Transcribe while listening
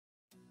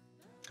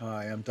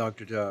Hi, I'm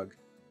Dr. Doug.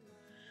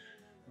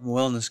 I'm a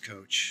wellness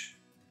coach,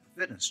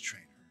 fitness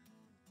trainer.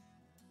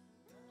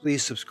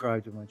 Please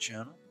subscribe to my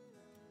channel.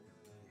 It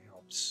really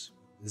helps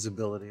with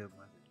visibility of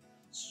my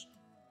videos.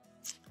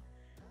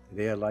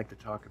 Today I'd like to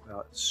talk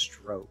about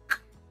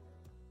stroke.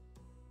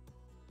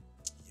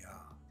 Yeah,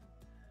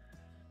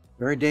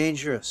 very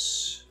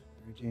dangerous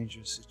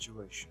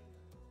situation.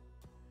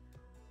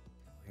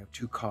 We have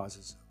two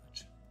causes of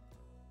it.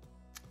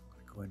 I'm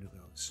going to go into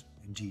those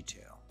in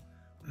detail.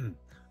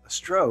 A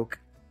stroke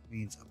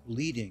means a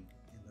bleeding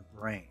in the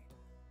brain.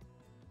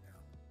 Now,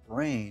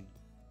 brain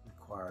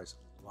requires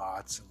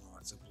lots and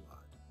lots of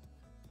blood.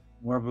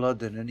 More blood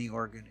than any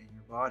organ in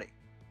your body.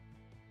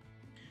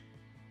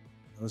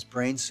 Those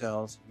brain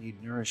cells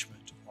need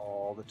nourishment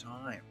all the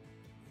time.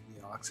 They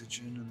need the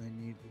oxygen and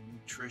they need the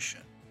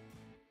nutrition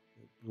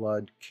that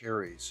blood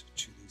carries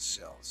to these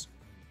cells.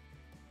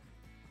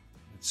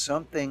 When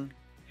something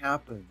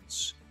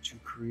happens to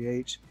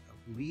create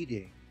a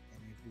bleeding in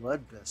a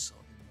blood vessel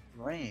in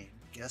the brain,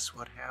 guess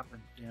what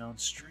happens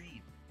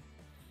downstream?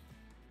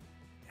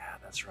 Yeah,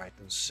 that's right,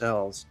 those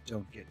cells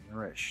don't get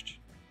nourished.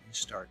 They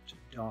start to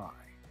die.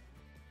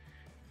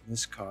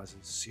 This causes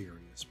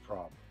serious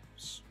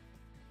problems.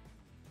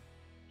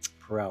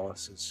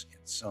 Paralysis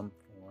in some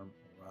form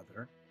or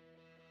other,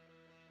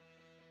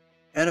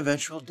 and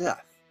eventual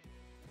death.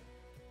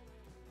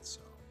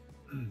 So,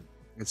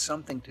 it's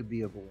something to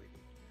be avoided.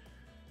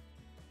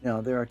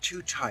 Now, there are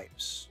two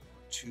types,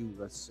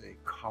 let's say,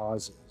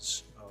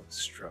 causes of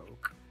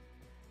stroke.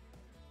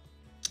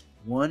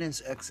 One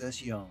is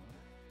excess yang,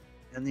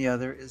 and the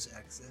other is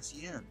excess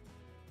yin.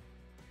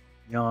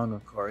 Yang,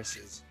 of course,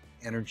 is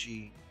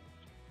energy,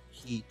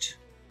 heat,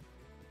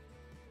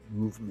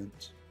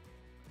 movement.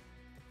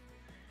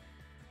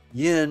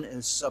 Yin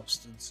is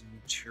substance and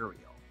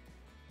material.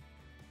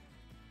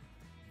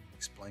 I'll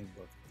explain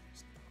both of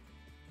these now.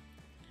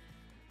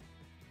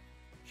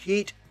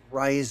 Heat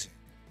rising.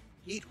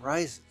 Heat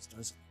rises,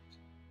 doesn't it?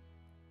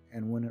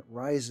 And when it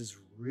rises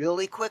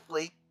really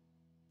quickly,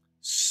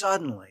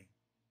 suddenly,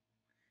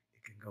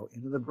 it can go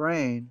into the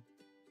brain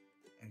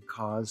and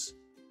cause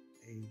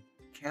a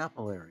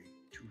capillary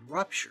to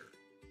rupture.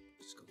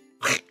 Just go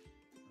like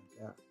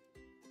that.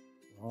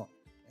 Well,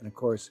 and of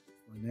course,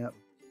 when that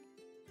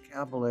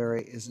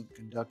capillary isn't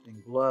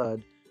conducting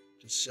blood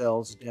to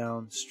cells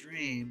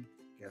downstream,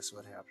 guess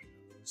what happens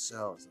to those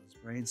cells, those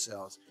brain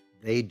cells?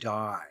 They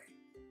die.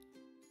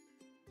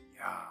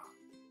 Yeah.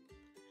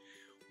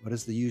 What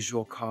is the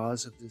usual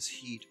cause of this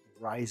heat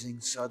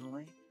rising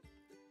suddenly?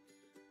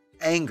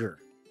 Anger.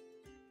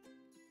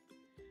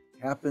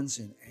 Happens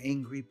in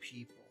angry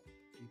people.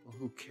 People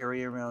who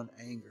carry around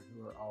anger,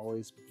 who are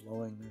always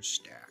blowing their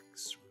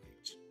stacks,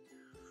 right?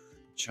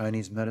 In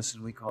Chinese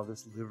medicine, we call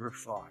this liver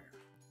fire.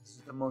 This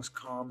is the most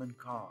common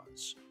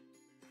cause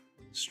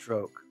of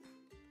stroke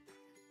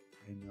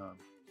in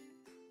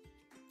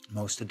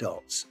most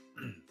adults.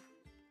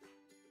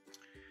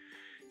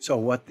 So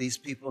what these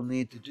people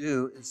need to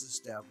do is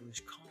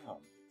establish calm.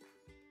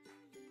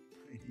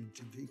 They need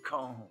to be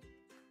calm.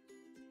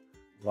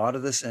 A lot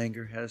of this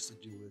anger has to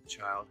do with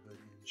childhood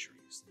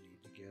injuries. They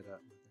need to get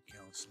up with a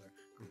counselor,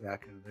 go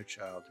back into their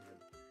childhood,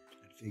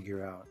 and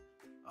figure out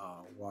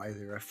why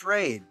they're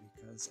afraid,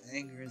 because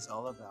anger is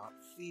all about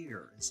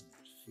fear, isn't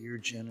it? Fear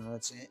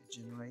generates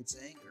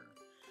anger.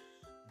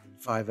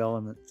 In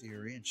 5-element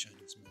theory in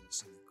Chinese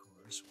medicine,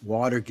 of course,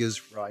 water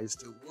gives rise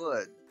to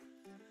wood,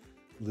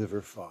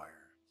 liver fire.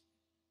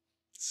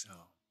 So,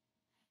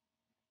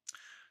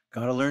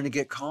 got to learn to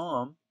get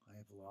calm. I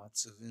have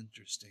lots of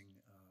interesting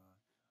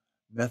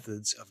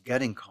methods of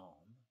getting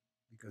calm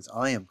because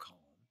I am calm.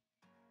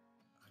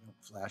 I don't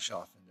flash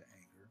off into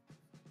anger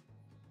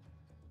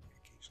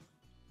occasionally,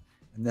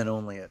 and then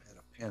only at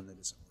a pen that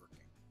isn't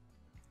working.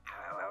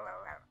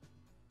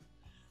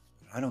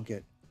 But I don't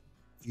get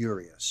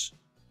furious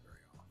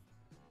very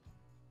often.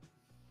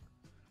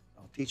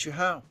 I'll teach you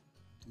how.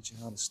 I'll teach you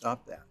how to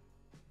stop that,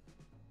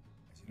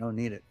 because you don't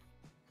need it.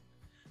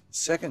 The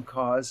second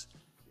cause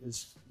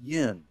is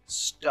yin,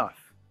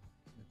 stuff,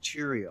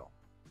 material,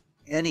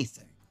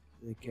 anything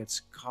that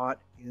gets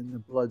caught in the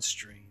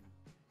bloodstream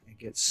and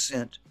gets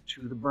sent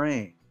to the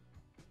brain.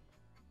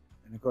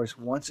 And of course,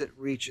 once it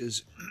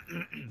reaches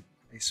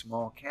a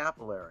small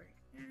capillary,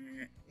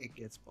 it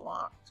gets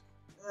blocked.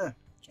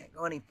 Can't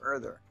go any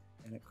further,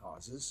 and it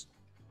causes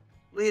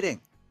bleeding.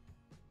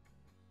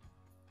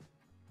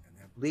 And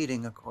that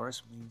bleeding, of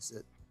course, means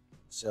that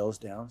cells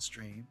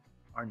downstream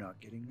are not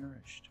getting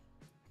nourished.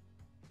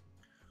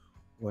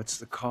 What's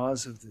the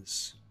cause of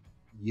this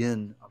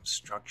yin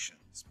obstruction,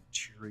 this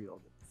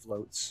material that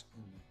floats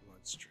in the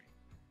bloodstream?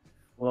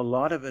 Well, a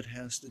lot of it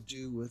has to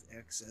do with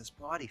excess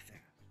body fat.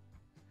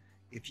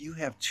 If you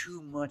have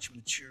too much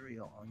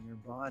material on your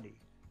body,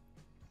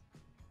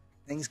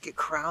 things get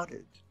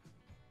crowded.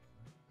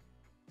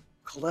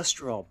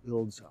 Cholesterol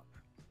builds up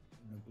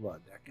in the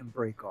blood. That can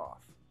break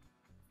off.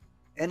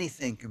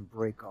 Anything can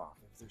break off.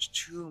 If there's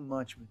too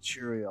much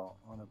material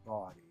on a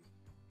body,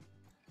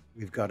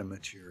 we've got a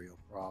material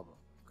problem.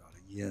 We've got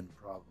a yin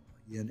problem,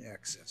 a yin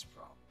excess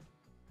problem.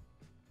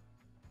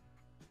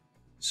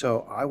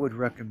 So I would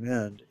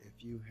recommend,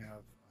 if you have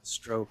a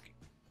stroke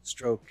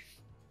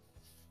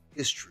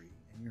history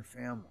in your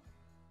family,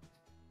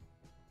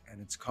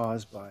 and it's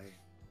caused by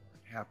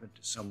what happened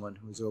to someone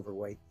who is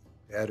overweight, you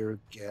better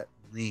get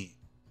lean.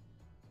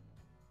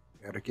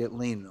 Better get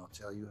lean, and I'll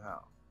tell you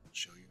how. I'll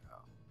show you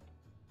how.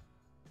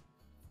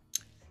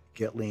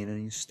 Get lean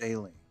and you stay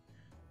lean.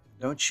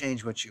 Don't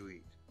change what you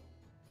eat.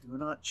 Do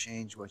not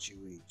change what you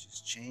eat.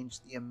 Just change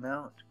the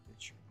amount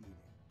that you're eating.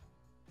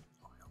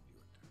 I'll help you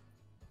with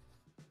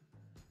that.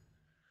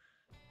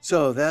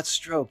 So that's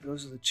stroke.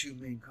 Those are the two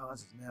main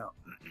causes. Now,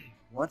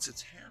 once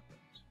it's happened,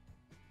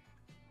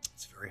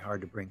 it's very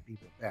hard to bring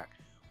people back.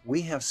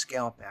 We have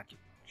scalp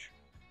acupuncture.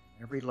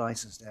 Every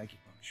licensed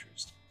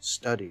acupuncturist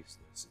studies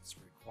this. It's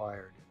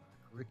required in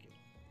our curriculum.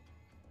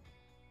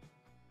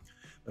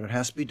 But it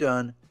has to be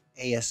done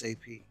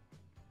ASAP.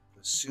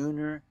 The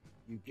sooner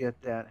you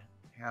get that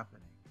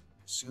happening,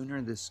 the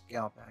sooner this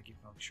scalp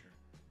acupuncture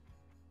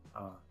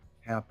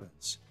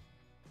happens,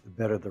 the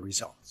better the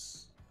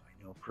results.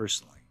 I know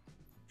personally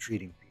from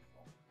treating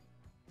people.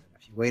 And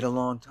if you wait a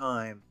long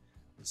time,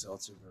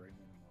 results are very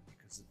minimal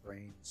because the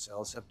brain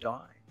cells have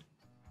died.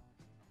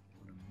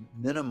 You want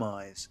to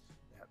minimize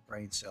that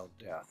brain cell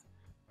death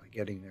by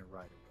getting there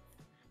right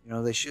away. You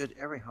know, they should,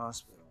 every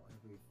hospital,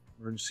 every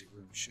emergency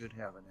room should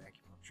have an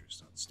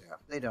acupuncturist on staff.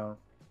 They don't.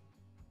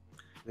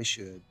 They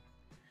should.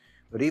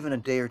 But even a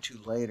day or two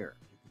later,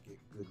 you can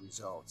get good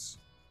results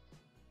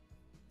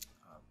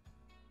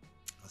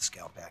with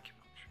scalp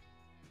acupuncture.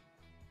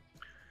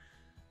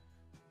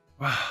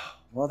 Wow.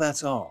 Well,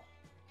 that's all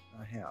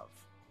I have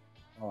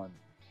on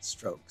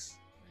strokes.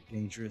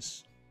 Very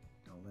dangerous.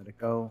 Don't let it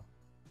go.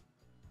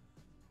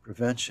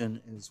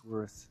 Prevention is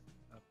worth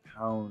a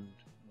pound.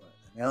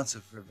 An ounce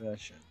of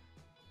prevention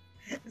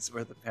is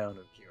worth a pound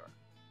of cure.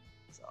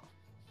 So,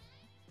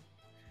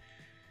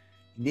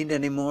 if you need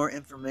any more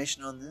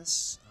information on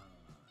this,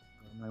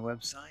 go to my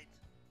website.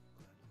 I'm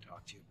glad to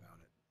talk to you about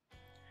it.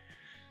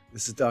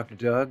 This is Dr.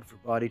 Doug for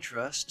Body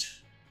Trust.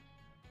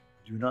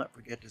 Do not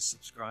forget to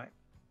subscribe.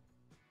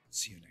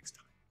 See you next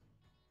time.